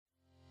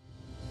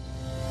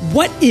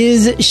What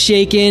is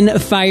shaking,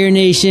 Fire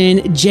Nation?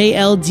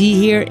 JLD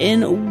here,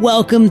 and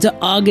welcome to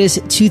August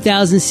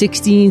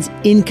 2016's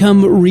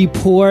Income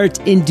Report.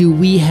 And do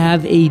we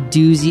have a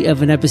doozy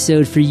of an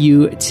episode for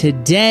you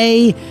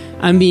today?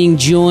 I'm being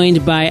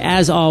joined by,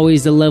 as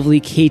always, the lovely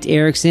Kate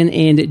Erickson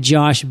and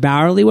Josh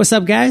Bowerly. What's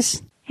up, guys?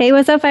 Hey,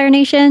 what's up, Fire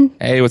Nation?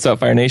 Hey, what's up,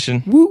 Fire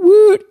Nation? Woot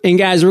woot. And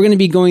guys, we're going to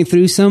be going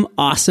through some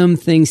awesome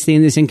things today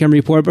in this income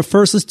report. But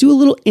first, let's do a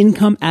little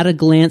income at a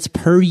glance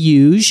per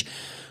usual.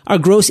 Our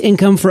gross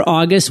income for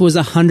August was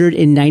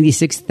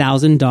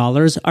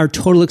 $196,000. Our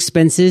total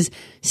expenses,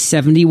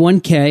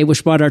 $71K,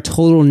 which brought our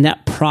total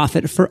net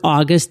profit for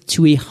August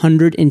to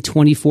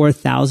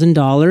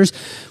 $124,000,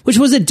 which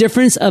was a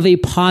difference of a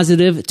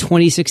positive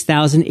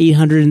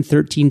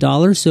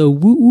 $26,813. So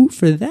woo woo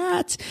for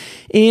that.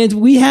 And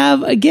we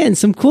have, again,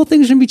 some cool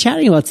things we're going to be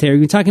chatting about today. We're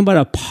going to be talking about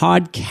a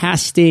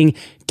podcasting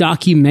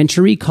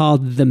documentary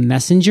called The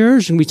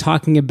Messengers. We're going to be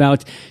talking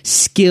about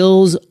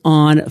skills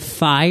on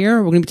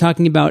fire. We're going to be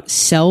talking about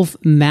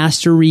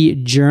self-mastery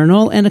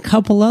journal and a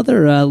couple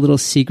other little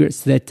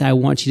secrets that I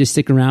want you to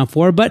stick around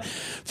for. But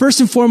first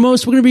and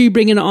foremost, we're going to be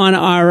bringing on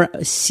our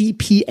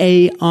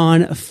CPA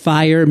on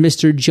fire,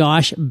 Mr.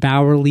 Josh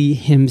Bowerly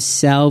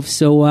himself.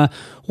 So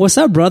what's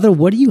up, brother?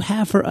 What do you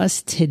have for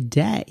us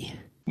today?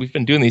 We've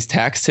been doing these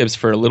tax tips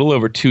for a little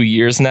over 2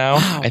 years now.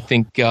 Wow. I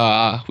think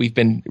we've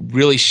been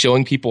really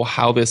showing people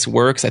how this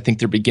works. I think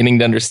they're beginning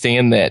to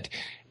understand that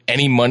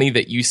any money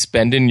that you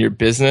spend in your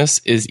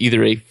business is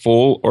either a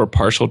full or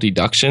partial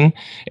deduction,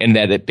 and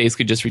that it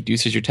basically just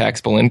reduces your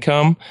taxable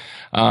income.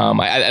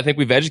 I think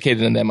we've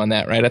educated them on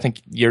that, right? I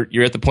think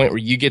you're at the point where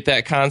you get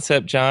that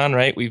concept, John,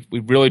 right? We've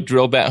really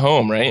drilled that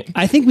home, right?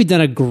 I think we've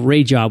done a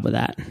great job with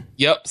that.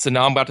 Yep. So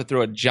now I'm about to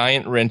throw a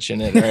giant wrench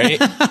in it, right?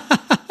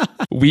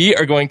 We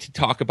are going to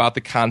talk about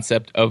the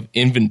concept of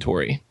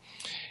inventory.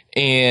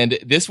 And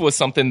this was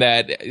something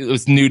that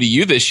was new to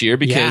you this year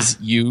because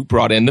you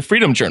brought in the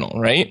Freedom Journal,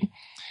 right?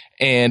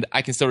 And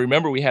I can still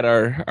remember we had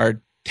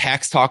our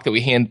tax talk that we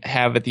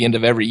have at the end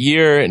of every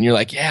year. And you're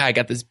like, yeah, I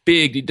got this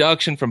big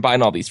deduction from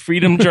buying all these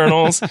Freedom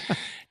Journals.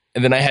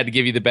 And then I had to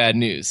give you the bad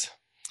news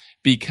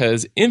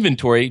because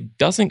inventory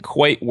doesn't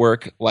quite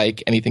work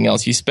like anything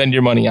else you spend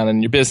your money on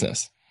in your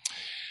business.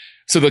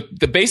 So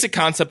the basic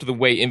concept of the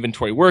way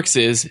inventory works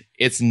is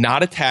it's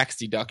not a tax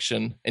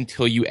deduction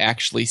until you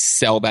actually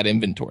sell that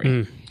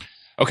inventory.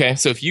 Okay,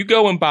 so if you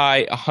go and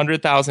buy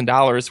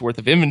 $100,000 worth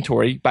of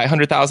inventory, buy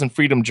 100,000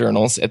 Freedom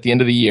Journals at the end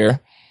of the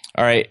year,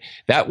 all right,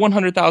 that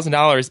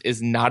 $100,000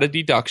 is not a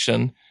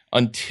deduction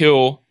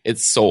until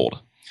it's sold.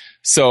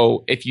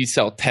 So if you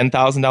sell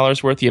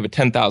 $10,000 worth, you have a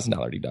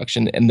 $10,000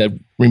 deduction, and the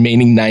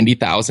remaining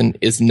 $90,000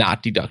 is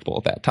not deductible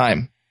at that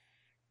time.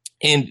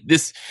 And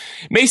this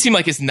may seem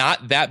like it's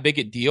not that big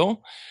a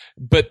deal,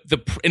 but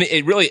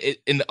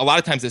and a lot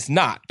of times it's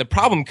not. The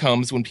problem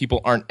comes when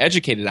people aren't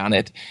educated on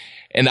it.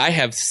 And I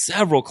have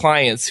several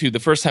clients who the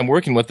first time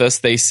working with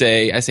us, I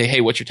say,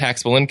 hey, what's your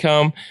taxable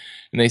income?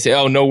 And they say,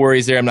 oh, no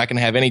worries there. I'm not going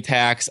to have any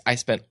tax. I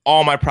spent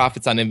all my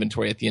profits on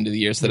inventory at the end of the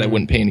year so that I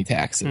wouldn't pay any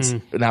taxes.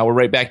 Now we're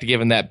right back to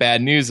giving that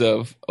bad news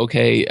of,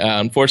 okay,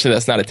 unfortunately,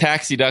 that's not a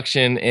tax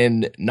deduction.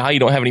 And now you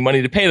don't have any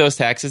money to pay those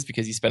taxes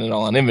because you spent it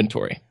all on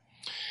inventory.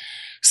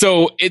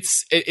 So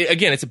it's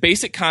a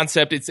basic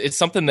concept. It's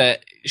something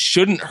that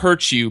shouldn't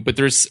hurt you, but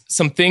there's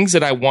some things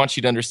that I want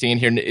you to understand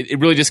here. And it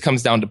really just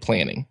comes down to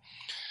planning.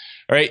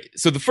 All right.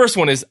 So the first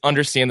one is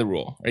understand the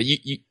rule. Right?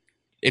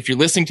 If you're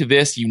listening to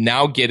this, you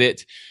now get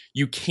it.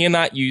 You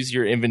cannot use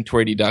your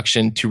inventory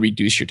deduction to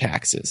reduce your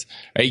taxes.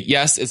 Right?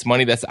 Yes, it's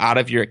money that's out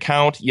of your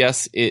account.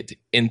 Yes, it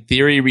in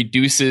theory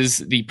reduces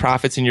the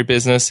profits in your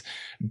business,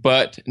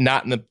 but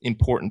not in the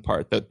important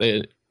part,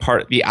 the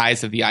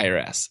eyes of the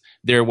IRS.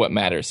 They're what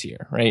matters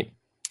here, right?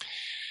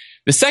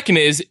 The second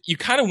is you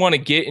kind of want to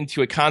get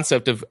into a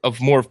concept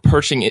of more of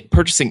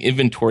purchasing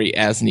inventory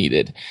as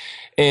needed.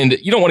 And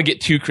you don't want to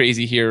get too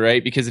crazy here,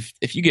 right? Because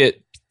if you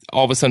get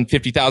all of a sudden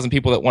 50,000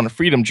 people that want a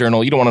Freedom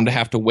Journal, you don't want them to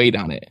have to wait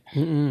on it,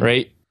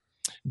 right?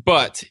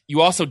 But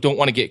you also don't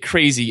want to get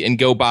crazy and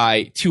go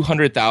buy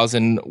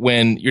 200,000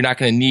 when you're not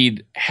going to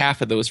need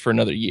half of those for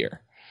another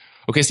year.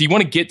 Okay, so you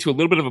want to get to a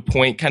little bit of a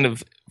point, kind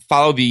of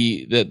follow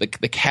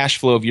the cash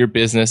flow of your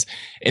business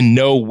and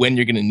know when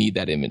you're going to need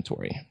that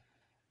inventory.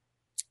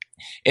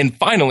 And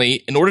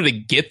finally, in order to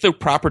get the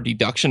proper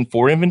deduction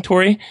for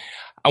inventory,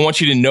 I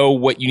want you to know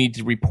what you need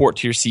to report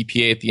to your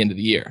CPA at the end of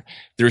the year.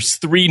 There's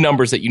 3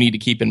 numbers that you need to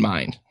keep in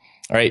mind.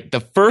 All right,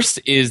 the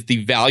first is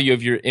the value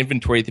of your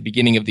inventory at the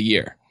beginning of the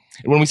year.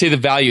 And when we say the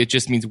value, it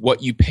just means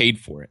what you paid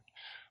for it.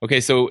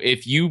 Okay, so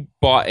if you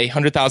bought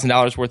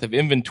 $100,000 worth of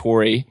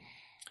inventory,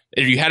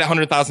 if you had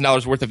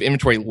 $100,000 worth of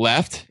inventory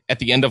left at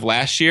the end of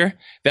last year,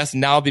 that's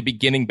now the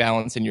beginning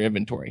balance in your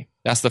inventory.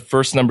 That's the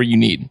first number you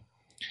need.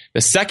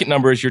 The second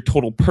number is your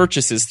total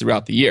purchases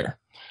throughout the year.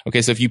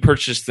 Okay, so if you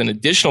purchased an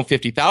additional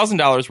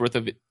 $50,000 worth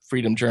of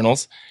Freedom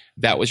Journals,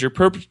 that was your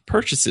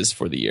purchases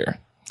for the year.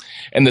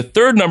 And the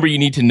third number you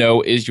need to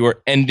know is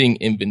your ending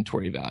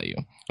inventory value.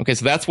 Okay,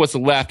 so that's what's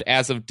left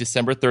as of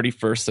December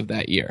 31st of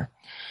that year.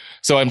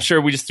 So I'm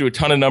sure we just threw a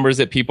ton of numbers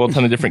at people, a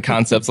ton of different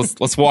concepts.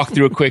 Let's walk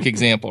through a quick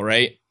example,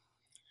 right?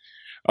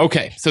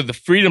 Okay, so the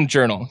Freedom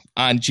Journal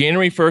on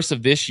January 1st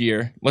of this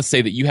year, let's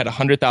say that you had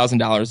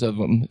 $100,000 of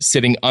them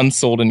sitting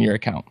unsold in your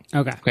account.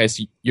 Okay,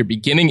 so your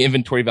beginning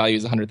inventory value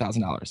is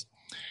 $100,000.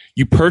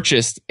 You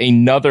purchased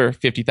another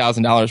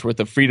 $50,000 worth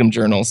of Freedom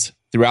Journals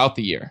throughout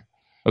the year.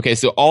 Okay,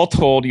 so all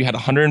told, you had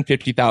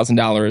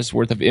 $150,000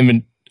 worth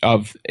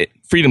of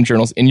Freedom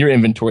Journals in your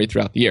inventory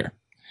throughout the year.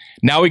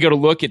 Now we go to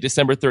look at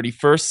December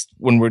 31st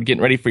when we're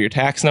getting ready for your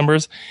tax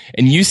numbers,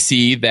 and you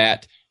see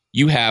that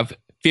you have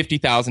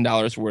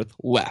 $50,000 worth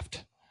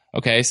left.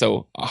 Okay,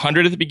 so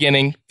 100 at the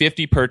beginning,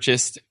 50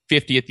 purchased,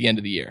 50 at the end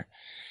of the year.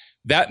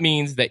 That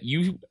means that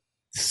you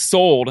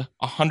sold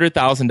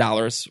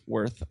 $100,000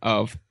 worth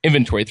of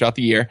inventory throughout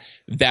the year.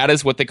 That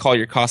is what they call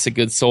your cost of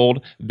goods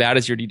sold. That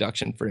is your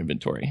deduction for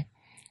inventory.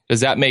 Does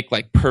that make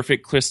like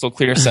perfect, crystal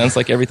clear sense,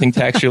 like everything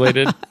tax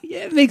related?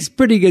 Yeah, it makes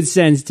pretty good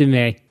sense to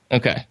me.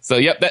 Okay. So,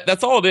 yep,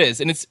 that's all it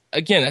is. And it's,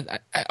 again,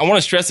 I want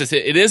to stress this.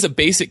 It is a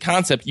basic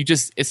concept.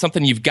 It's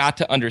something you've got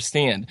to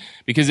understand,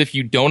 because if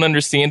you don't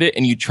understand it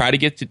and you try to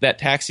get to that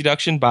tax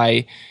deduction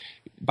by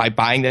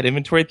buying that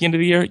inventory at the end of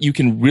the year, you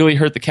can really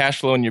hurt the cash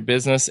flow in your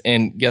business.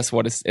 And guess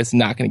what? It's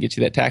not going to get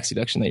you that tax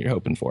deduction that you're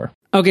hoping for.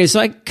 Okay, so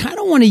I kind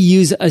of want to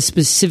use a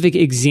specific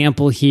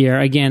example here.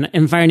 Again,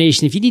 in Fire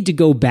Nation, if you need to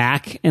go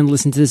back and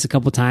listen to this a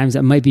couple times,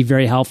 that might be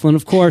very helpful. And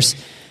of course,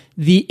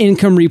 the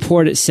income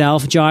report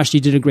itself, Josh, you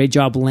did a great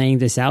job laying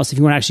this out. So if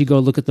you want to actually go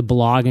look at the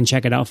blog and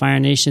check it out, Fire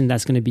Nation,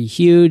 that's going to be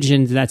huge.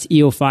 And that's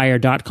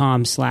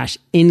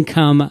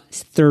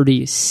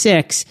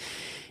eofire.com/income36.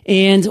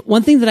 And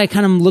one thing that I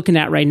kind of am looking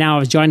at right now, I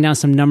was jotting down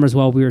some numbers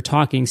while we were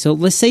talking. So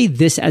let's say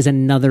this as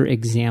another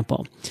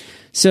example.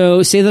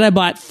 So say that I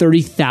bought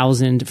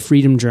 30,000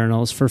 Freedom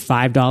Journals for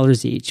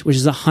 $5 each, which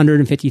is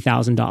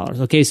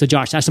 $150,000. Okay, so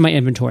Josh, that's my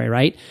inventory,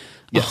 right?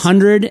 Yes.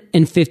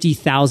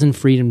 150,000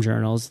 Freedom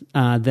Journals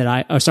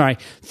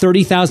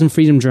 30,000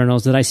 Freedom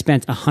Journals that I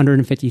spent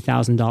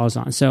 $150,000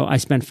 on. So I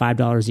spent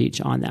 $5 each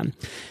on them.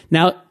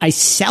 Now I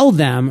sell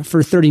them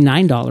for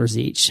 $39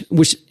 each,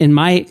 which in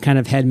my kind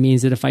of head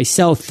means that if I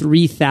sell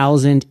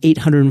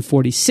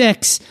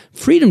 3,846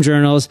 Freedom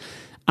Journals,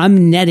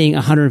 I'm netting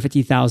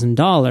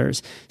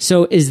 $150,000.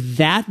 So is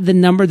that the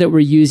number that we're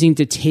using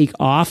to take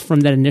off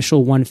from that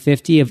initial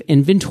 150 of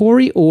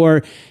inventory,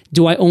 or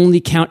do I only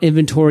count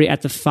inventory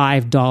at the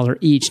 $5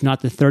 each,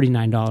 not the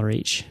 $39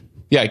 each?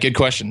 Yeah, good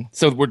question.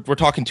 So we're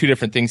talking two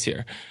different things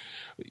here.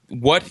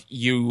 What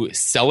you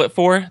sell it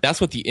for,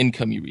 that's what the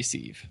income you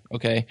receive,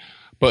 okay?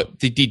 But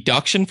the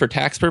deduction for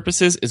tax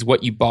purposes is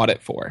what you bought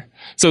it for.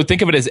 So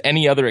think of it as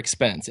any other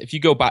expense. If you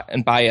go buy a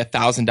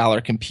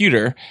 $1,000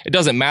 computer, it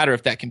doesn't matter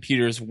if that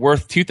computer is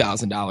worth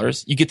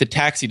 $2,000. You get the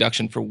tax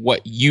deduction for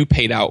what you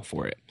paid out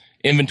for it.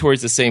 Inventory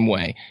is the same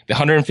way. The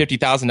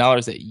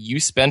 $150,000 that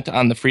you spent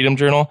on the Freedom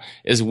Journal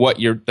is what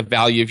the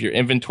value of your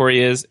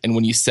inventory is. And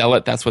when you sell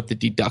it, that's what the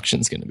deduction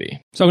is going to be.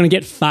 So I'm going to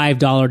get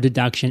 $5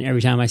 deduction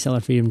every time I sell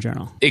a Freedom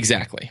Journal.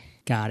 Exactly.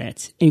 Got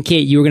it. And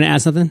Kate, you were going to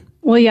add something?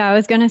 Well, yeah, I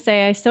was going to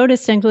say, I so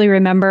distinctly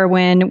remember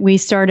when we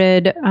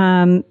started,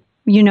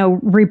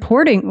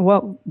 reporting.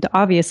 Well,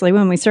 obviously,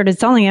 when we started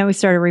selling it, we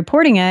started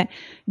reporting it.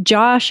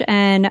 Josh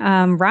and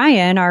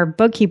Ryan, our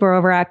bookkeeper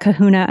over at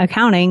Kahuna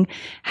Accounting,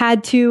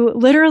 had to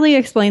literally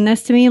explain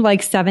this to me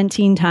like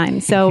 17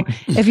 times. So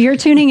if you're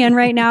tuning in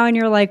right now and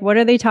you're like, what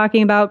are they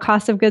talking about?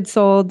 Cost of goods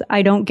sold.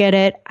 I don't get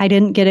it. I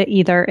didn't get it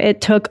either.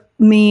 It took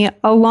me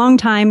a long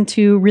time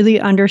to really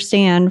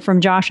understand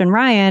from Josh and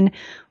Ryan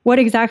what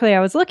exactly I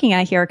was looking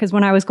at here. Because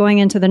when I was going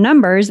into the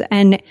numbers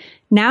and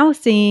now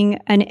seeing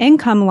an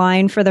income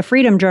line for the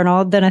Freedom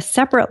Journal, then a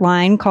separate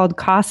line called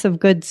cost of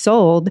goods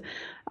sold,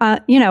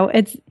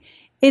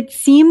 it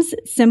seems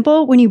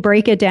simple when you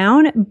break it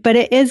down, but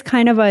it is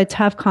kind of a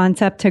tough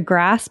concept to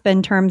grasp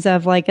in terms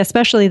of like,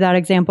 especially that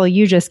example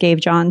you just gave,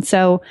 John.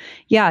 So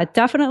yeah,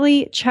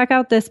 definitely check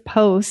out this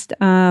post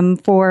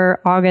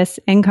for August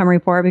income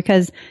report,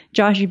 because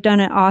Josh, you've done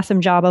an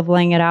awesome job of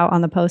laying it out on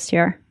the post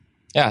here.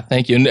 Yeah,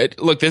 thank you. And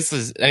look, this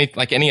is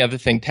like any other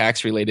thing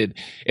tax related.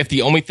 If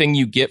the only thing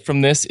you get from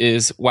this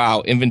is,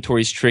 wow,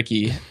 inventory's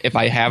tricky. If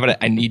I have it,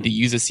 I need to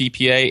use a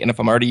CPA. And if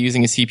I'm already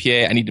using a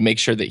CPA, I need to make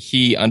sure that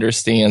he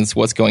understands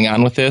what's going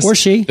on with this. Or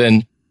she.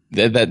 Then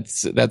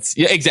that's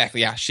yeah,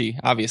 exactly. Yeah, she,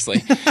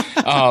 obviously.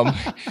 But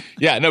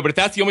if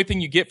that's the only thing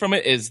you get from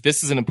it is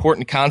this is an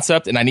important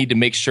concept and I need to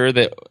make sure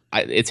that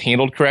it's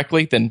handled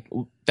correctly, then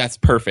that's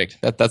perfect.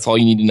 That's all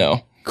you need to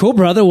know. Cool,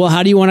 brother. Well,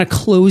 how do you want to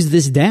close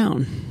this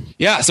down?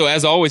 Yeah. So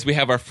as always, we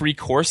have our free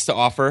course to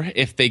offer.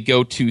 If they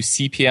go to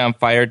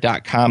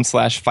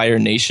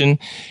cpaonfire.com/firenation,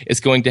 it's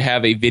going to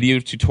have a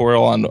video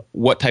tutorial on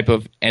what type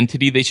of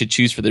entity they should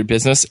choose for their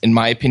business. In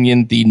my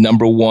opinion, the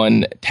number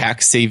one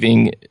tax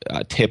saving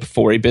tip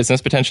for a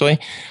business potentially.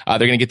 They're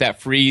going to get that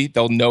free.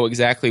 They'll know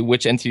exactly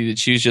which entity to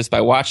choose just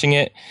by watching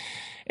it.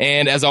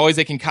 And as always,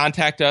 they can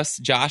contact us,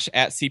 Josh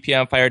at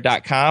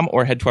cpaonfire.com,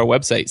 or head to our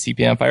website,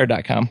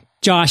 cpaonfire.com.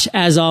 Josh,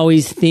 as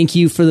always, thank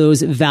you for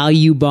those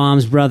value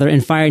bombs, brother.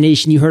 And Fire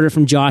Nation, you heard it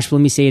from Josh, but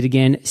let me say it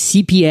again,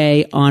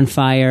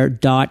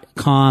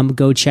 cpaonfire.com.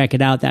 Go check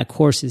it out. That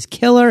course is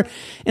killer.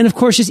 And of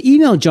course, just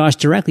email Josh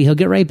directly. He'll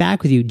get right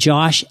back with you.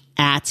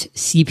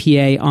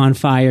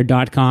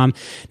 Josh@cpaonfire.com.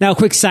 Now, a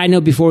quick side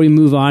note before we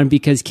move on,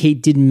 because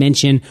Kate did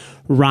mention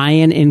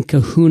Ryan and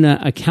Kahuna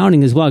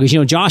Accounting as well.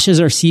 Because, Josh is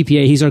our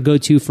CPA. He's our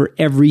go-to for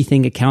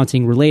everything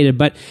accounting related.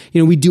 But,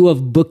 we do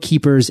have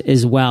bookkeepers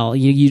as well.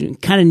 You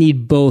kind of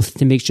need both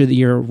to make sure that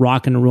you're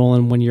rocking and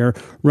rolling when you're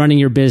running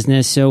your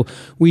business. So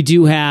we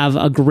do have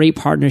a great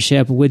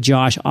partnership with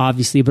Josh,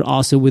 obviously, but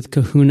also with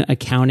Kahuna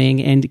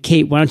Accounting. And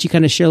Kate, why don't you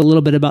kind of share a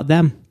little bit about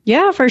them?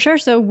 Yeah, for sure.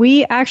 So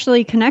we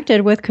actually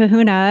connected with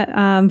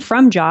Kahuna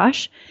from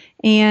Josh,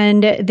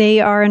 and they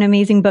are an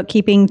amazing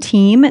bookkeeping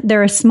team.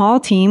 They're a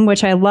small team,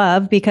 which I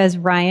love because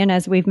Ryan,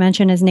 as we've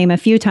mentioned his name a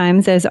few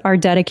times, is our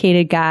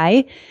dedicated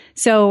guy.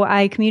 So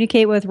I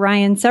communicate with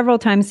Ryan several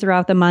times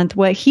throughout the month.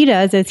 What he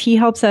does is he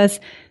helps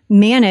us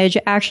manage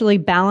actually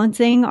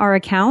balancing our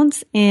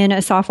accounts in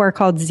a software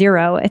called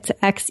Xero. It's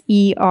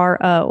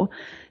Xero.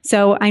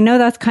 So I know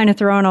that's kind of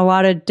throwing a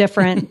lot of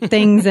different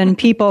things and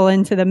people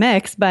into the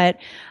mix, but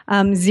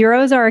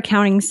Xero is our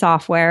accounting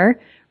software.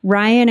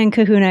 Ryan and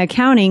Kahuna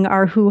Accounting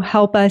are who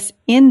help us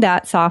in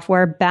that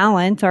software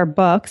balance our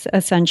books,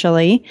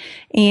 essentially.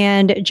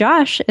 And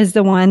Josh is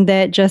the one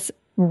that just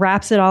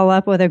wraps it all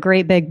up with a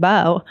great big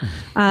bow.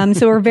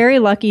 So we're very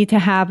lucky to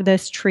have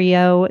this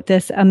trio,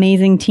 this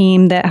amazing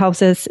team that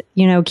helps us,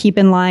 keep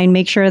in line,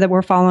 make sure that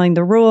we're following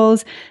the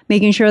rules,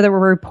 making sure that we're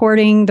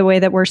reporting the way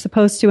that we're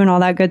supposed to and all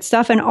that good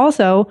stuff. And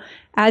also,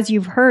 as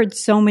you've heard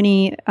so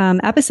many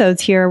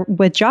episodes here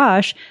with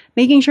Josh,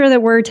 making sure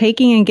that we're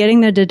taking and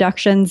getting the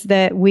deductions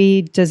that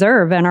we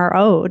deserve and are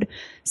owed.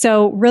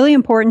 So really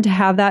important to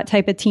have that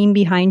type of team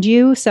behind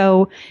you.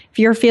 So if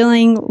you're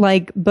feeling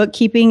like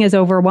bookkeeping is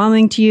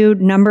overwhelming to you,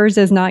 numbers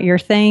is not your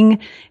thing,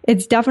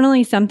 it's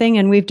definitely something,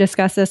 and we've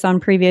discussed this on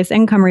previous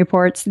income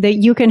reports, that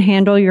you can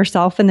handle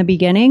yourself in the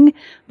beginning.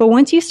 But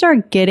once you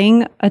start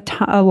getting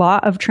a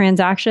lot of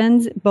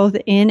transactions, both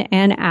in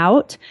and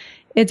out,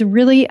 it's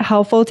really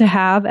helpful to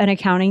have an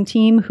accounting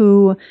team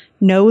who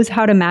knows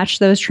how to match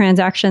those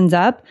transactions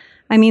up.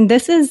 I mean,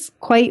 this is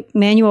quite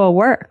manual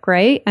work,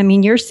 right? I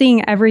mean,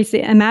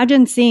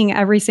 imagine seeing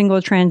every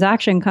single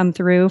transaction come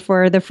through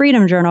for the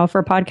Freedom Journal,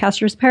 for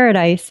Podcasters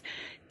Paradise.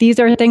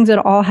 These are things that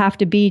all have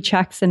to be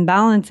checks and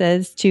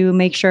balances to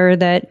make sure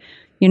that,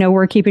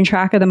 we're keeping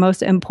track of the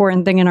most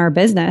important thing in our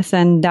business,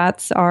 and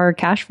that's our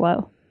cash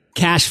flow.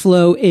 Cash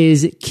flow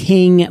is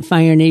king,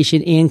 Fire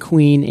Nation and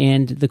queen,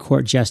 and the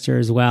court jester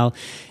as well.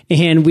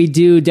 And we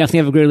do definitely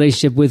have a great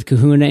relationship with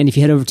Kahuna. And if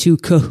you head over to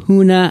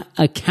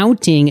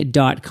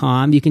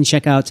kahunaaccounting.com, you can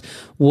check out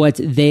what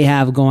they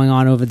have going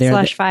on over there.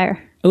 /fire.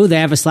 Oh,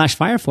 they have a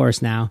 /fire for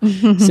us now.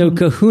 So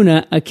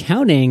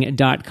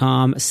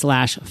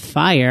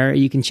kahunaaccounting.com/fire.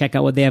 You can check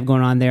out what they have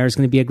going on there. It's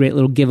going to be a great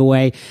little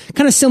giveaway,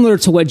 kind of similar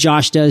to what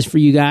Josh does for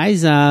you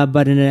guys,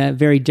 but in a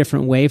very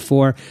different way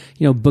for,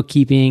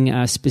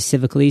 bookkeeping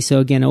specifically. So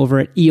again,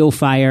 over at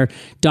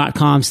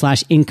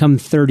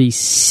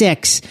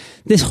eofire.com/income36.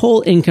 This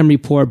whole income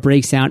report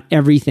breaks down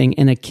everything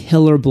in a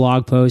killer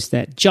blog post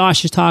that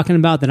Josh is talking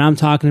about, that I'm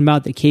talking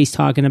about, that Kay's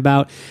talking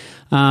about.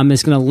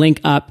 It's going to link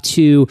up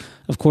to,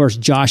 of course,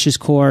 Josh's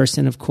course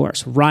and, of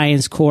course,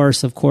 Ryan's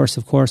course. Of course.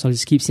 I'll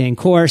just keep saying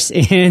course.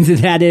 And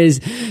that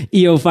is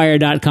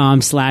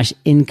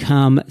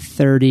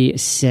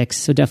eofire.com/income36.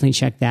 So definitely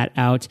check that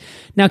out.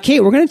 Now,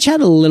 Kate, we're going to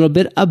chat a little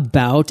bit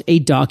about a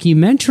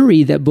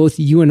documentary that both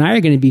you and I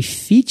are going to be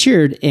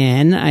featured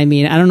in. I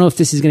mean, I don't know if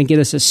this is going to get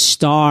us a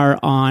star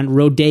on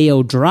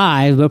Rodeo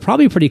Drive, but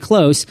probably pretty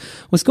close.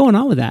 What's going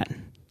on with that?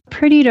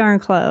 Pretty darn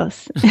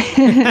close.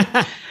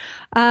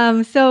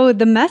 So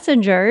The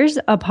Messengers,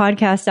 a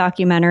podcast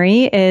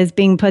documentary, is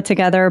being put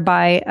together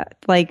by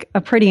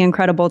a pretty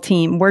incredible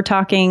team. We're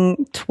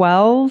talking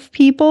 12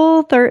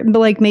 people,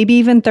 maybe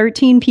even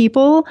 13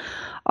 people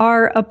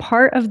are a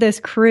part of this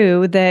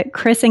crew that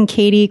Chris and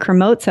Katie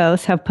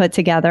Kremotsos have put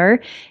together.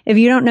 If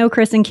you don't know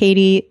Chris and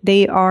Katie,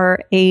 they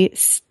are a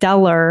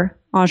stellar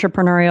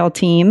entrepreneurial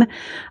team.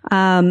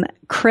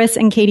 Chris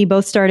and Katie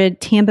both started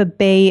Tampa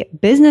Bay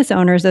Business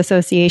Owners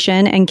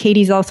Association, and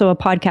Katie's also a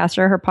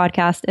podcaster. Her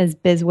podcast is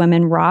Biz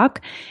Women Rock.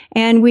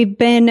 And we've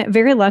been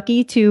very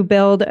lucky to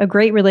build a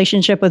great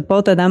relationship with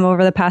both of them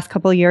over the past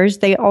couple of years.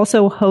 They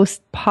also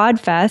host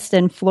PodFest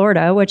in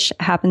Florida, which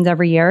happens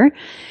every year.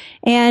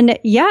 And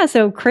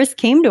so Chris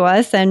came to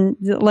us and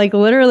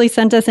literally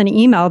sent us an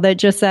email that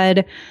just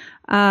said,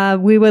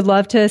 we would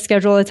love to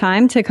schedule a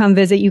time to come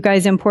visit you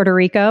guys in Puerto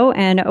Rico.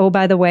 And oh,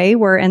 by the way,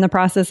 we're in the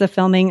process of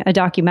filming a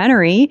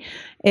documentary.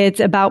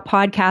 It's about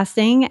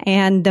podcasting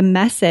and the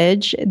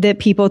message that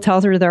people tell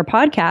through their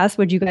podcast.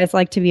 Would you guys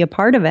like to be a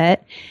part of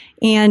it?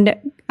 And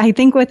I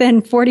think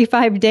within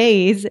 45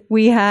 days,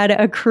 we had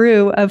a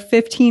crew of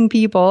 15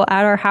 people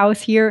at our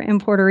house here in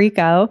Puerto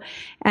Rico,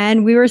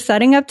 and we were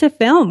setting up to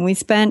film. We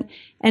spent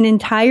an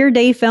entire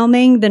day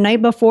filming. The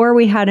night before,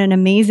 we had an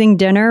amazing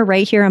dinner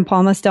right here in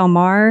Palmas del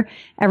Mar.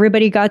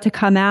 Everybody got to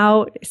come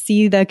out,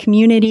 see the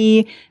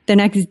community. The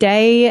next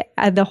day,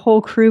 the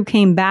whole crew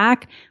came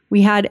back.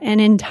 We had an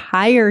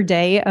entire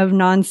day of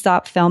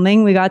nonstop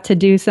filming. We got to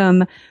do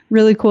some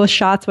really cool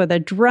shots with a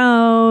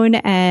drone,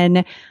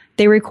 and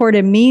they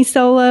recorded me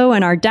solo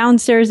in our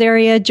downstairs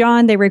area.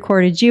 John, they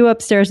recorded you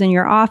upstairs in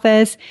your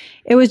office.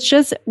 It was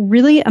just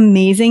really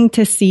amazing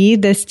to see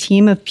this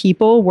team of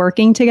people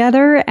working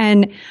together.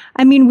 And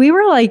I mean, we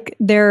were like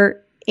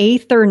their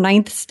 8th or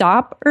 9th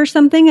stop or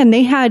something, and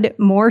they had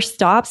more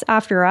stops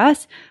after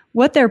us.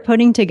 What they're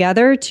putting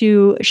together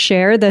to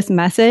share this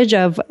message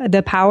of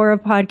the power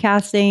of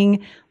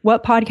podcasting,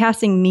 what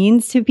podcasting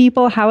means to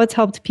people, how it's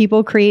helped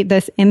people create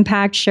this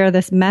impact, share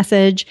this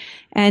message,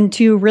 and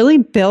to really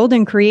build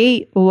and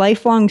create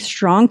lifelong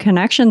strong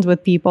connections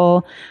with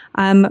people.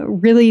 I'm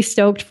really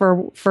stoked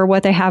for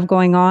what they have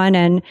going on.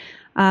 And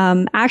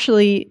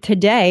actually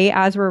today,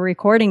 as we're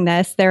recording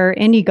this, their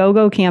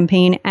Indiegogo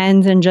campaign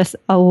ends in just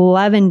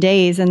 11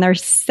 days, and they're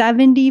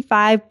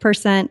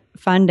 75%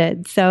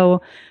 funded.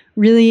 So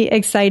really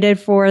excited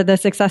for the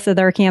success of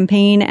their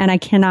campaign, and I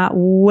cannot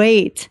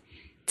wait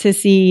to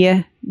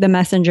see the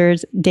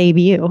Messengers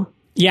debut.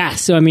 Yeah.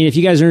 So, I mean, if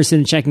you guys are interested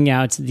in checking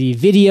out the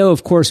video,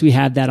 of course, we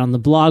have that on the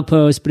blog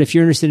post. But if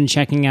you're interested in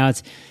checking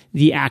out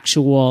the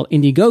actual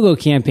Indiegogo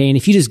campaign,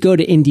 if you just go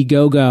to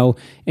Indiegogo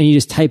and you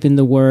just type in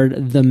the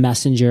word The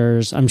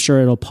Messengers, I'm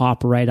sure it'll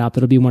pop right up.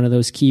 It'll be one of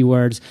those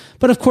keywords.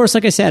 But of course,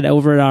 like I said,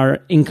 over at our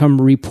income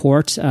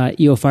report,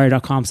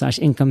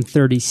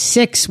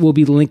 eofire.com/income36, we'll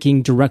be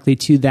linking directly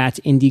to that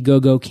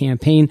Indiegogo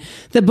campaign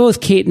that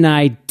both Kate and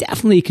I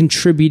definitely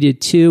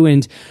contributed to.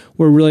 And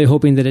we're really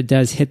hoping that it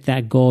does hit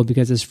that goal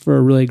because it's for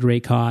a really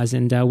great cause.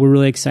 And we're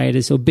really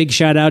excited. So big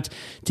shout out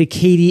to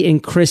Katie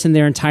and Chris and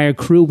their entire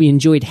crew. We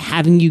enjoyed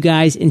having you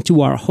guys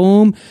into our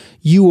home.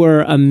 You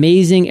were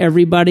amazing,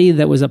 everybody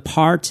that was a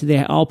part.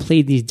 They all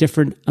played these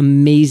different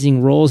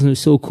amazing roles, and it was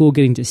so cool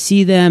getting to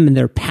see them and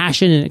their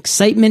passion and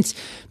excitement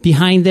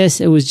behind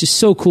this. It was just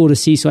so cool to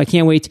see. So I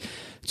can't wait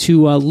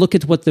to look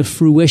at what the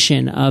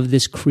fruition of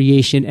this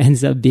creation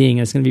ends up being.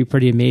 It's going to be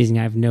pretty amazing,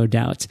 I have no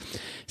doubt.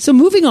 So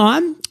moving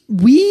on,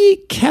 we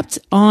kept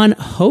on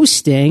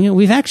hosting.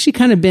 We've actually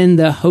kind of been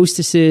the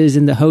hostesses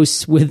and the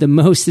hosts with the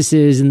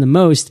mostesses and the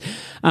most,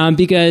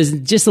 because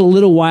just a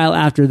little while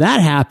after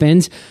that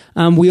happened,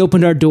 we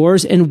opened our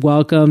doors and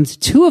welcomed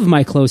two of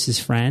my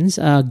closest friends,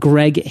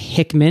 Greg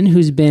Hickman,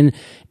 who's been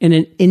in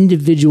an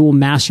individual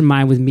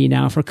mastermind with me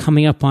now for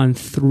coming up on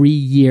 3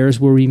 years,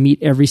 where we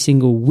meet every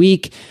single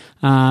week.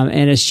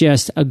 And it's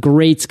just a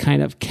great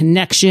kind of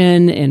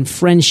connection and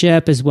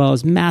friendship as well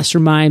as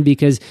mastermind,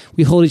 because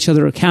we hold each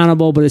other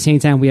accountable, but at the same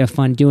time, we have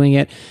fun doing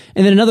it.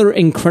 And then another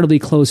incredibly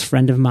close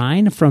friend of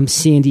mine from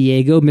San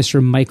Diego,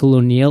 Mr. Michael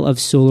O'Neill of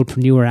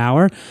Solopreneur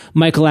Hour.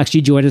 Michael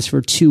actually joined us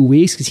for 2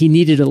 weeks because he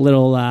needed a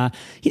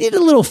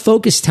little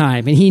focus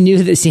time, and he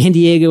knew that San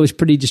Diego was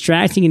pretty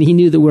distracting, and he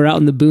knew that we're out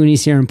in the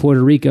boonies here in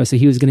Puerto Rico. So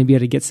he was going to be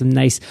able to get some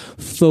nice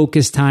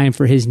focus time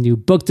for his new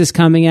book that's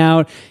coming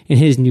out and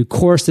his new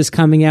course that's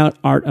coming out,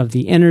 Art of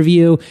the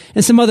Interview,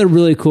 and some other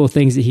really cool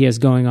things that he has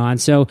going on.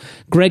 So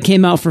Greg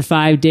came out for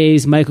 5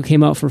 days. Michael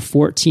came out for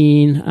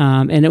 14.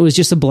 And it was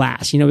just a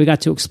blast. You know, we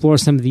got to explore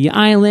some of the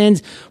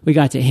islands. We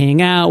got to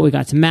hang out. We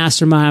got to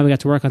mastermind. We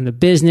got to work on the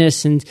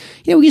business, and,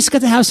 you know, we just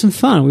got to have some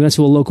fun. We went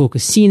to a local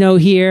casino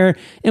here,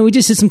 and we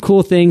just did some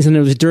cool things. And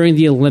it was during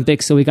the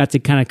Olympics, so we got to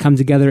kind of come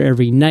together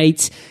every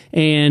night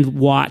and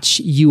watch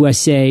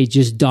USA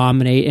just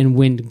dominate and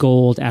win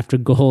gold after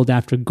gold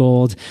after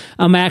gold.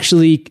 I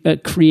actually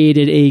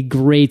created a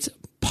great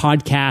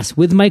podcast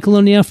with Michael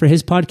O'Neill for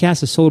his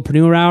podcast, The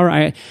Solopreneur Hour.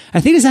 I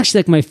think it's actually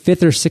like my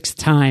 5th or 6th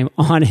time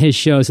on his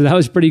show, so that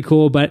was pretty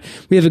cool. But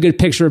we have a good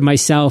picture of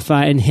myself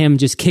and him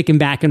just kicking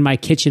back in my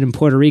kitchen in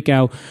Puerto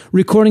Rico,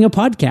 recording a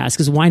podcast,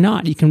 because why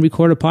not? You can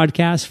record a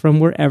podcast from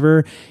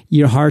wherever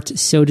your heart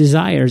so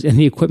desires and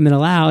the equipment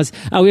allows.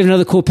 We have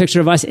another cool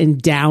picture of us in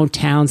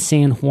downtown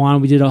San Juan.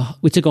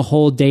 We took a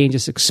whole day and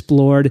just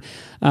explored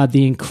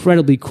the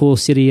incredibly cool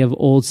city of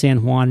Old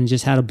San Juan and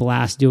just had a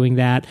blast doing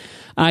that.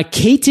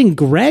 Kate and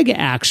Greg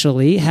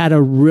actually had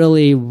a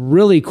really,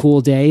 really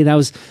cool day. That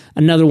was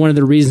another one of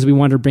the reasons we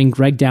wanted to bring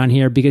Greg down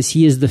here, because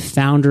he is the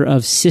founder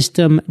of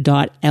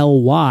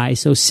System.ly,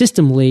 so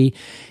Systemly,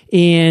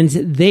 and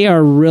they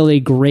are really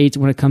great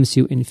when it comes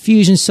to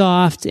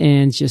Infusionsoft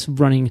and just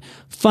running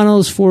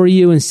funnels for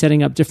you and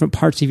setting up different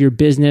parts of your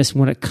business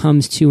when it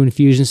comes to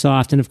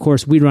Infusionsoft. And of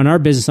course, we run our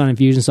business on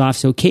Infusionsoft.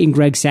 So Kate and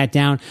Greg sat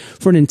down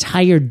for an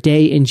entire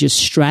day and just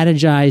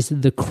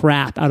strategized the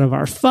crap out of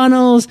our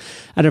funnels,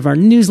 out of our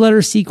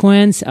newsletter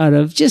sequence, out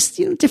of just,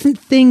 you know, different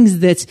things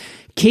that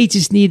Kate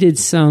just needed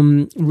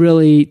some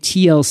really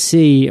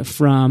TLC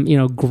from, you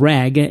know,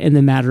 Greg in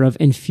the matter of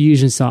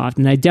Infusionsoft.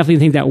 And I definitely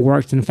think that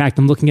worked. In fact,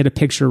 I'm looking at a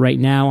picture right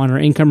now on our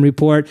income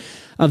report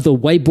of the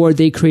whiteboard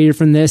they created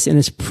from this, and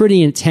it's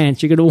pretty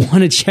intense. You're going to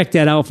want to check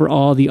that out for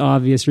all the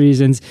obvious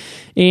reasons.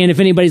 And if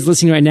anybody's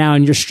listening right now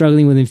and you're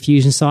struggling with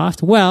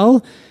Infusionsoft,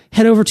 well,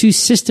 head over to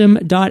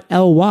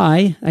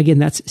system.ly. Again,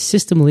 that's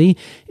Systemly.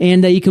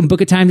 And you can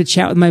book a time to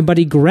chat with my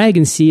buddy Greg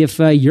and see if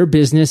your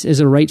business is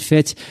a right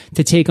fit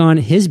to take on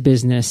his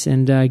business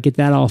and get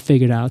that all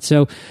figured out.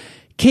 So,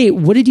 Kate,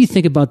 what did you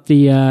think about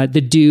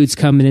the dudes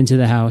coming into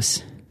the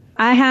house?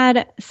 I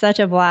had such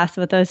a blast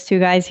with those two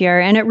guys here.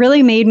 And it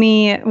really made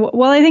me,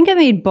 well, I think it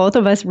made both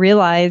of us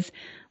realize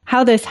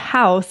how this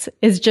house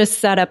is just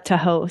set up to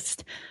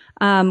host.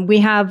 We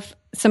have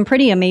some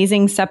pretty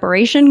amazing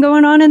separation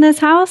going on in this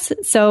house.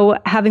 So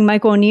having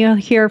Michael O'Neill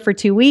here for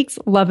 2 weeks,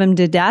 love him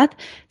to death.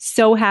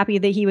 So happy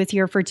that he was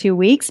here for 2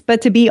 weeks.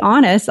 But to be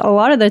honest, a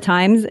lot of the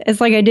times it's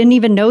like I didn't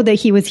even know that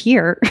he was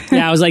here.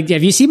 Yeah, I was like,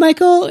 have you seen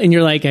Michael? And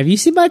you're like, have you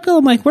seen Michael?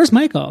 I'm like, where's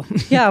Michael?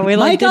 Yeah, we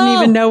like didn't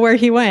even know where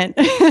he went.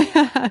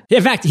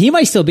 In fact, he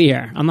might still be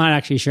here. I'm not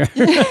actually sure.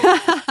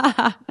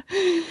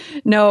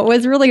 No, it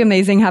was really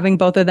amazing having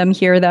both of them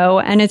here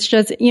though. And it's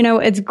just,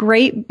 it's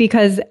great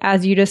because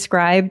as you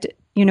described,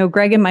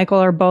 Greg and Michael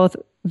are both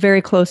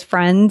very close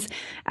friends.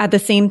 At the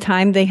same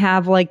time, they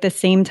have like the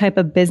same type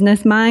of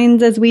business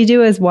minds as we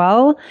do as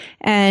well.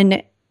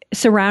 And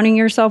surrounding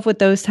yourself with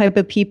those type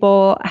of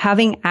people,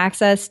 having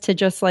access to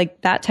just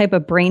like that type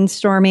of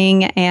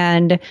brainstorming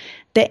and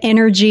the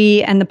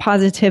energy and the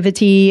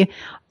positivity,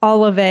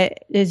 all of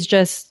it is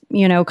just,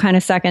 kind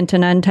of second to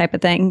none type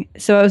of thing.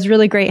 So it was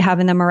really great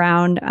having them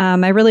around.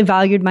 I really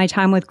valued my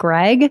time with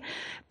Greg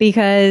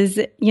because,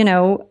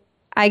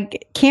 I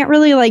can't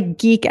really like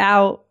geek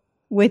out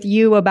with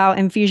you about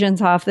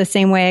Infusionsoft the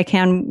same way I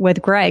can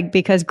with Greg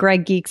because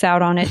Greg geeks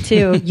out on it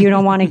too. You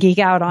don't want to geek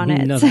out on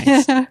it. No,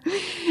 thanks.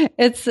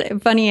 It's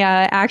funny.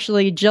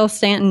 Actually, Jill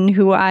Stanton,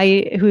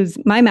 who's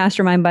my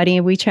mastermind buddy,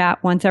 we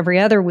chat once every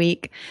other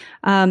week.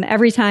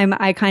 Every time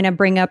I kind of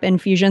bring up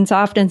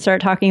Infusionsoft and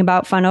start talking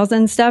about funnels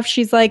and stuff,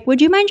 she's like, would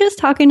you mind just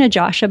talking to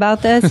Josh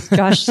about this?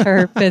 Josh,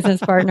 her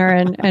business partner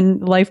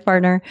and life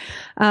partner.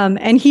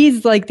 And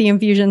he's like the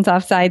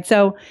Infusionsoft side.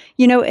 So,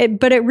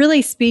 but it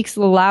really speaks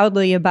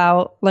loudly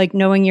about like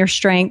knowing your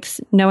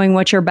strengths, knowing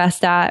what you're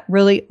best at,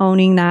 really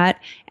owning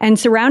that and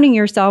surrounding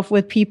yourself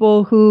with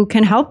people who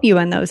can help you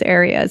in those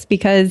areas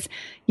because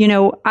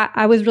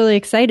I was really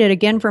excited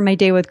again for my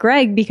day with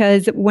Greg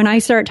because when I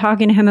start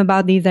talking to him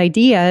about these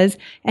ideas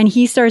and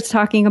he starts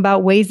talking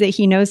about ways that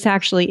he knows to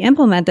actually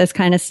implement this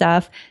kind of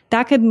stuff,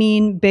 that could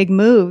mean big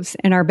moves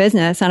in our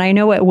business. And I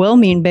know it will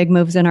mean big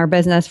moves in our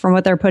business from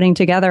what they're putting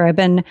together. I've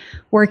been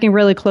working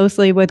really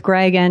closely with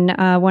Greg and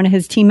one of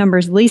his team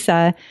members,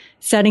 Lisa,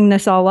 setting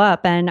this all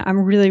up. And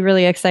I'm really,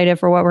 really excited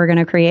for what we're going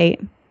to create.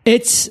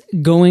 It's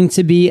going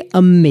to be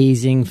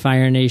amazing,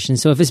 Fire Nation.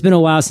 So if it's been a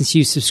while since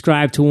you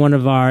subscribed to one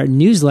of our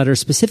newsletters,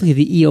 specifically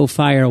the EO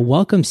Fire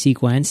welcome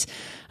sequence,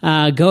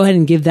 go ahead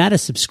and give that a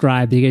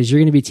subscribe because you're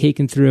going to be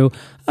taken through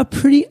a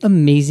pretty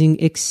amazing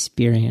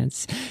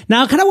experience.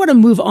 Now, I kind of want to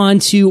move on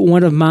to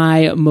one of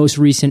my most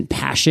recent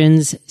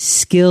passions,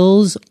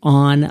 Skills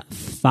on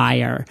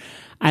Fire.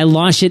 I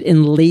launched it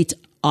in late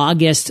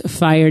August,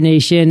 Fire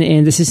Nation,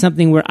 and this is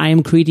something where I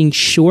am creating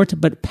short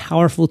but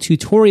powerful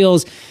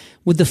tutorials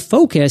with the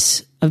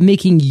focus of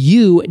making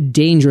you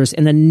dangerous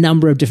in a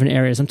number of different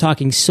areas. I'm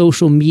talking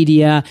social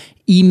media,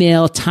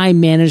 email, time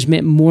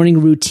management,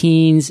 morning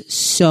routines,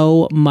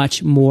 so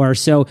much more.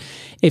 So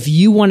if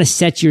you want to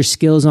set your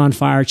skills on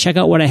fire, check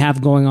out what I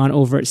have going on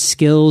over at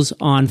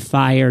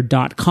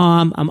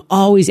skillsonfire.com. I'm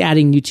always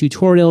adding new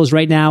tutorials.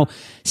 Right now,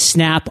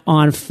 Snap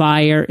on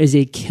Fire is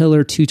a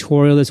killer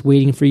tutorial that's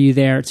waiting for you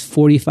there. It's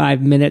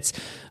 45 minutes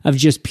of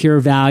just pure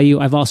value.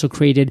 I've also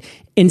created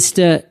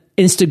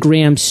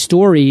Instagram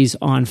stories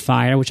on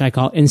fire, which I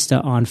call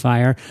Insta on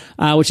Fire,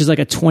 which is like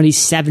a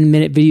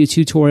 27-minute video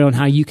tutorial on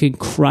how you can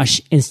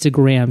crush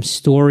Instagram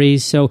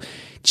stories. So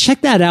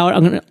check that out.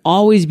 I'm going to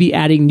always be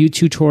adding new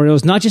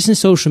tutorials, not just in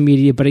social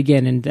media, but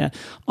again, in the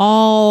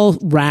all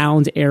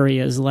round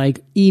areas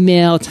like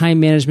email, time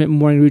management,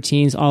 morning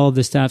routines, all of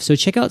this stuff. So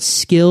check out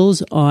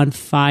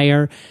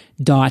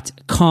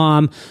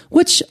skillsonfire.com,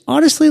 which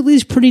honestly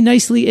leads pretty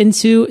nicely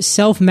into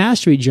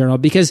Self-Mastery Journal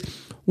because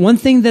one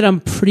thing that I'm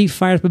pretty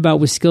fired up about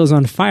with Skills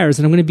on Fire is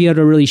that I'm going to be able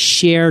to really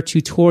share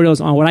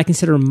tutorials on what I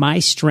consider my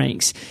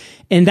strengths.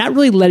 And that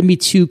really led me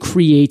to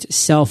create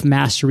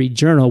Self-Mastery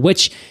Journal,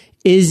 which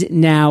is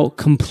now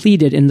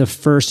completed in the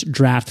first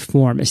draft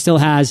form. It still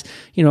has,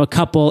 a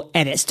couple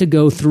edits to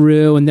go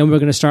through and then we're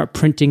going to start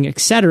printing,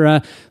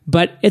 etc.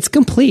 But it's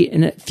complete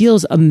and it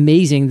feels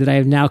amazing that I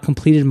have now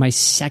completed my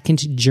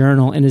second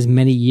journal in as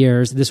many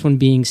years. This one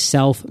being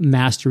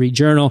Self-Mastery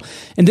Journal.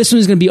 And this one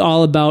is going to be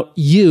all about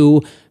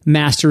you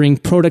mastering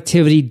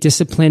productivity,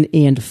 discipline,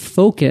 and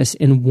focus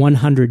in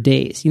 100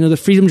 days. The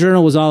Freedom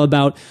Journal was all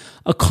about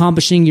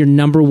accomplishing your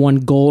number one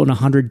goal in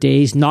 100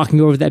 days,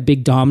 knocking over that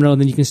big domino, and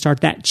then you can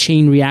start that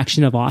chain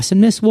reaction of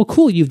awesomeness. Well,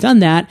 cool, you've done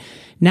that.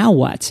 Now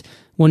what?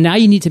 Well, now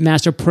you need to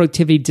master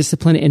productivity,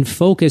 discipline, and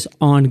focus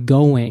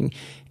ongoing.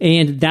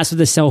 And that's what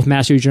the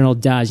Self-Mastery Journal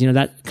does.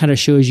 That kind of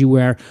shows you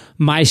where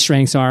my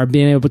strengths are,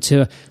 being able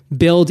to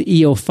build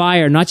EO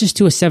Fire, not just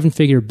to a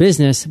 7-figure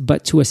business,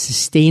 but to a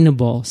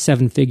sustainable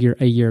 7-figure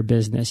a year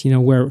business,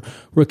 where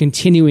we're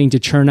continuing to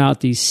churn out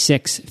these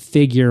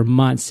 6-figure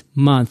months,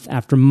 month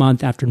after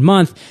month after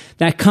month.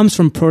 That comes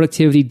from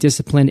productivity,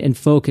 discipline, and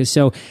focus.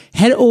 So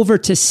head over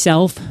to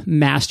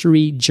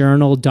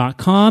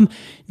selfmasteryjournal.com,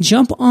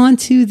 jump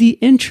onto the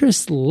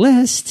interest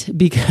list,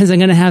 because I'm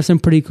going to have some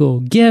pretty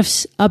cool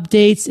gifts,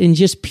 updates, and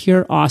just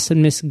pure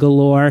awesomeness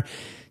galore.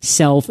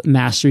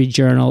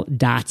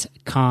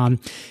 selfmasteryjournal.com.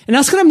 And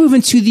that's going to move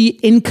into the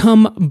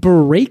income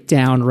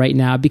breakdown right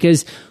now,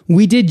 because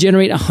we did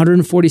generate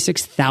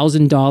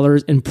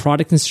 $146,000 in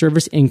product and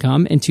service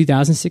income in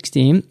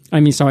 2016.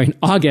 In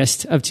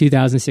August of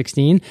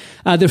 2016.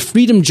 The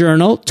Freedom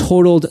Journal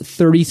totaled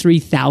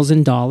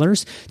 $33,000.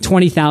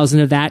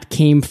 $20,000 of that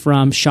came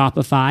from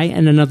Shopify,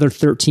 and another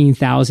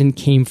 $13,000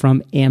 came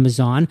from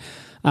Amazon.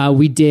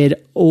 We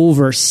did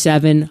over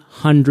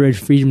 700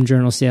 Freedom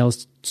Journal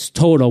sales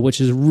total,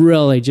 which is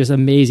really just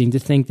amazing to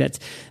think that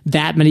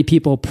many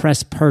people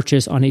press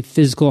purchase on a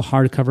physical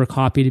hardcover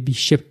copy to be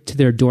shipped to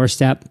their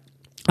doorstep.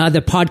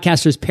 The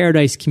Podcasters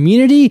Paradise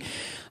community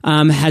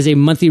has a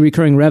monthly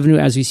recurring revenue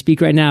as we speak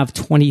right now of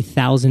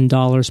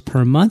 $20,000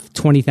 per month,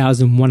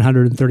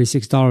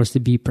 $20,136 to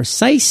be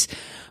precise.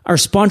 Our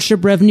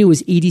sponsorship revenue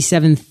was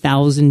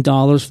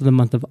 $87,000 for the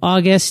month of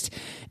August.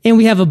 And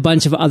we have a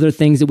bunch of other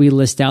things that we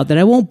list out that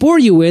I won't bore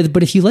you with,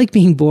 but if you like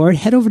being bored,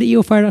 head over to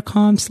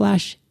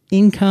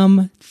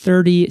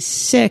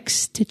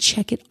eofire.com/income36 to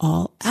check it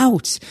all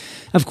out.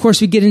 Of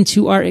course, we get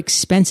into our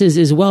expenses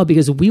as well,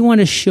 because we want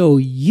to show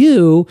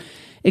you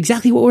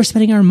exactly what we're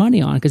spending our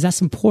money on, because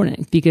that's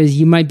important. Because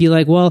you might be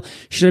like, well,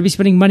 should I be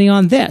spending money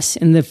on this?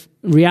 And the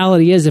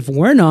reality is, if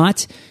we're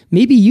not,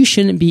 maybe you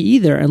shouldn't be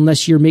either,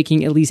 unless you're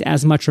making at least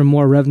as much or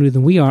more revenue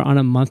than we are on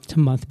a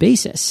month-to-month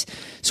basis.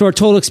 So our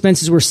total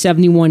expenses were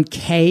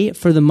 $71K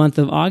for the month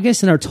of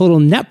August, and our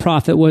total net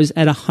profit was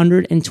at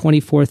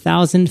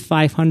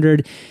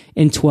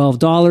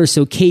 $124,512.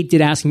 So Kate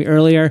did ask me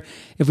earlier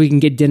if we can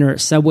get dinner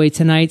at Subway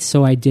tonight.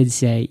 So I did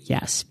say,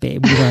 yes,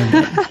 babe, we've earned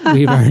it.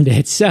 We've earned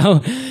it.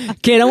 So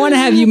Kate, I want to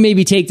have you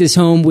maybe take this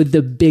home with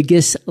the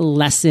biggest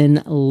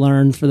lesson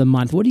learned for the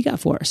month. What do you got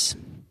for us?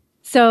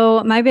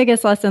 So my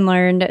biggest lesson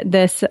learned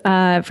this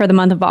for the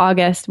month of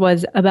August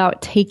was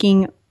about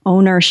taking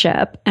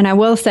ownership. And I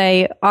will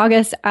say,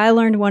 August, I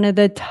learned one of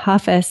the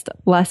toughest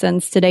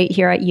lessons to date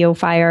here at EO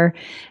Fire.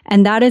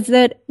 And that is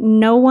that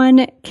no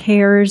one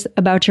cares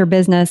about your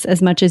business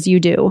as much as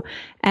you do.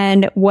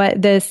 And what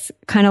this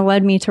kind of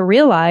led me to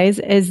realize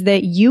is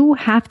that you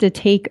have to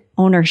take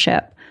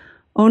ownership.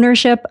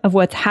 Ownership of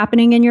what's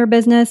happening in your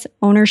business,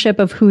 ownership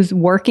of who's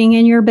working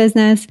in your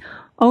business,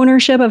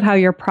 ownership of how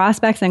your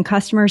prospects and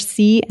customers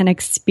see and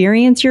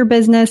experience your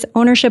business,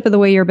 ownership of the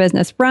way your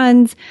business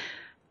runs,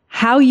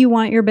 how you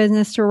want your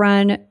business to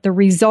run, the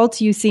results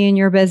you see in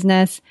your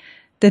business,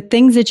 the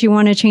things that you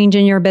want to change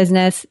in your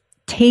business.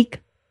 Take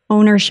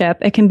ownership.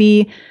 It can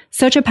be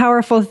such a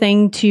powerful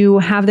thing to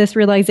have this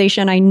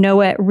realization. I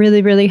know it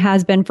really, really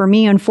has been for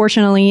me.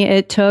 Unfortunately,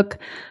 it took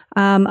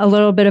a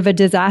little bit of a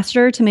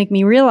disaster to make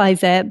me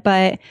realize it.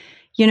 But,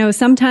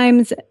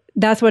 sometimes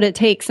that's what it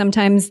takes.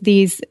 Sometimes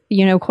these,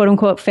 quote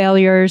unquote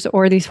failures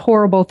or these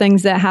horrible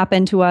things that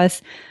happen to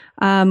us,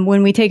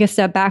 when we take a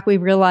step back, we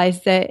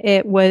realize that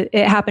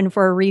it happened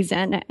for a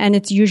reason. And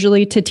it's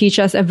usually to teach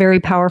us a very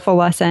powerful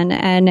lesson.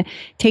 And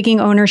taking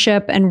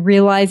ownership and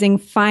realizing,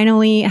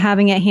 finally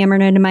having it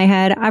hammered into my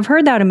head. I've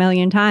heard that a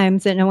million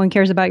times, that no one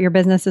cares about your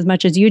business as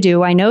much as you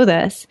do. I know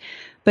this,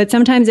 but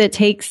sometimes it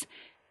takes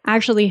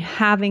actually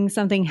having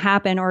something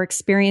happen or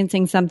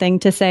experiencing something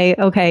to say,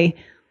 okay,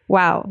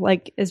 wow,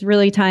 it's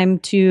really time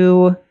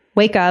to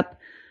wake up,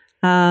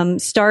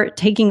 start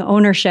taking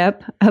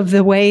ownership of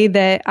the way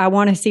that I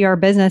want to see our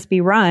business be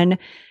run,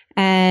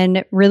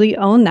 and really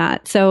own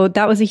that. So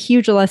that was a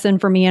huge lesson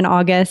for me in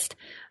August.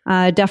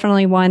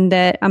 Definitely one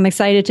that I'm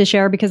excited to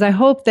share, because I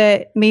hope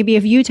that maybe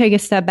if you take a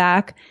step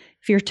back,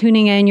 if you're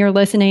tuning in, you're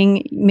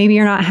listening, maybe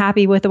you're not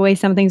happy with the way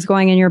something's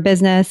going in your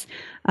business.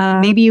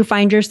 Maybe you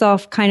find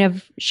yourself kind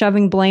of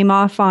shoving blame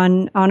off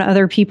on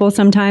other people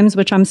sometimes,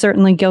 which I'm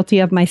certainly guilty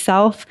of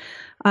myself.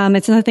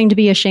 It's nothing to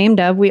be ashamed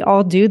of. We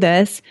all do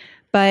this,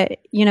 but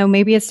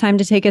maybe it's time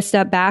to take a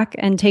step back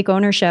and take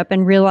ownership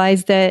and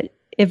realize that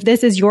if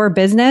this is your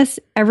business,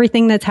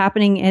 everything that's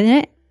happening in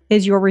it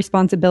is your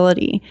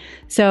responsibility.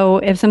 So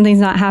if something's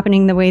not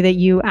happening the way that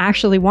you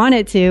actually want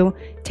it to,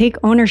 take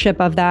ownership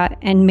of that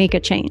and make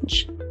a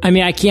change.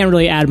 I can't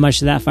really add much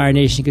to that, Fire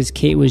Nation, because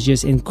Kate was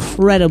just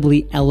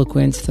incredibly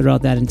eloquent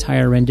throughout that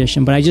entire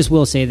rendition. But I just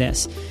will say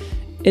this.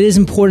 It is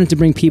important to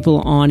bring people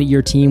on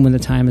your team when the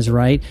time is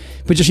right.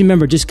 But just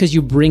remember, just because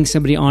you bring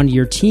somebody onto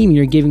your team,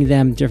 you're giving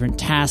them different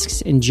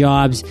tasks and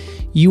jobs,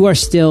 you are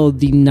still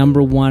the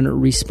number one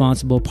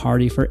responsible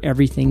party for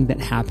everything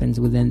that happens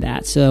within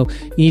that. So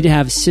you need to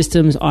have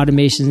systems,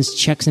 automations,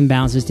 checks and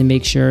balances to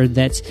make sure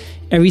that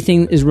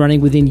everything is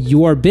running within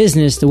your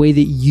business the way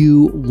that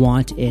you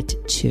want it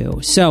to.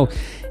 So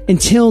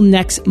Until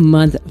next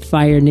month,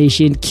 Fire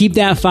Nation, keep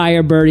that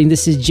fire burning.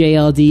 This is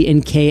JLD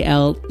and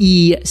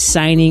KLE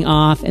signing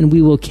off, and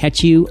we will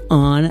catch you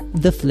on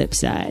the flip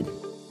side.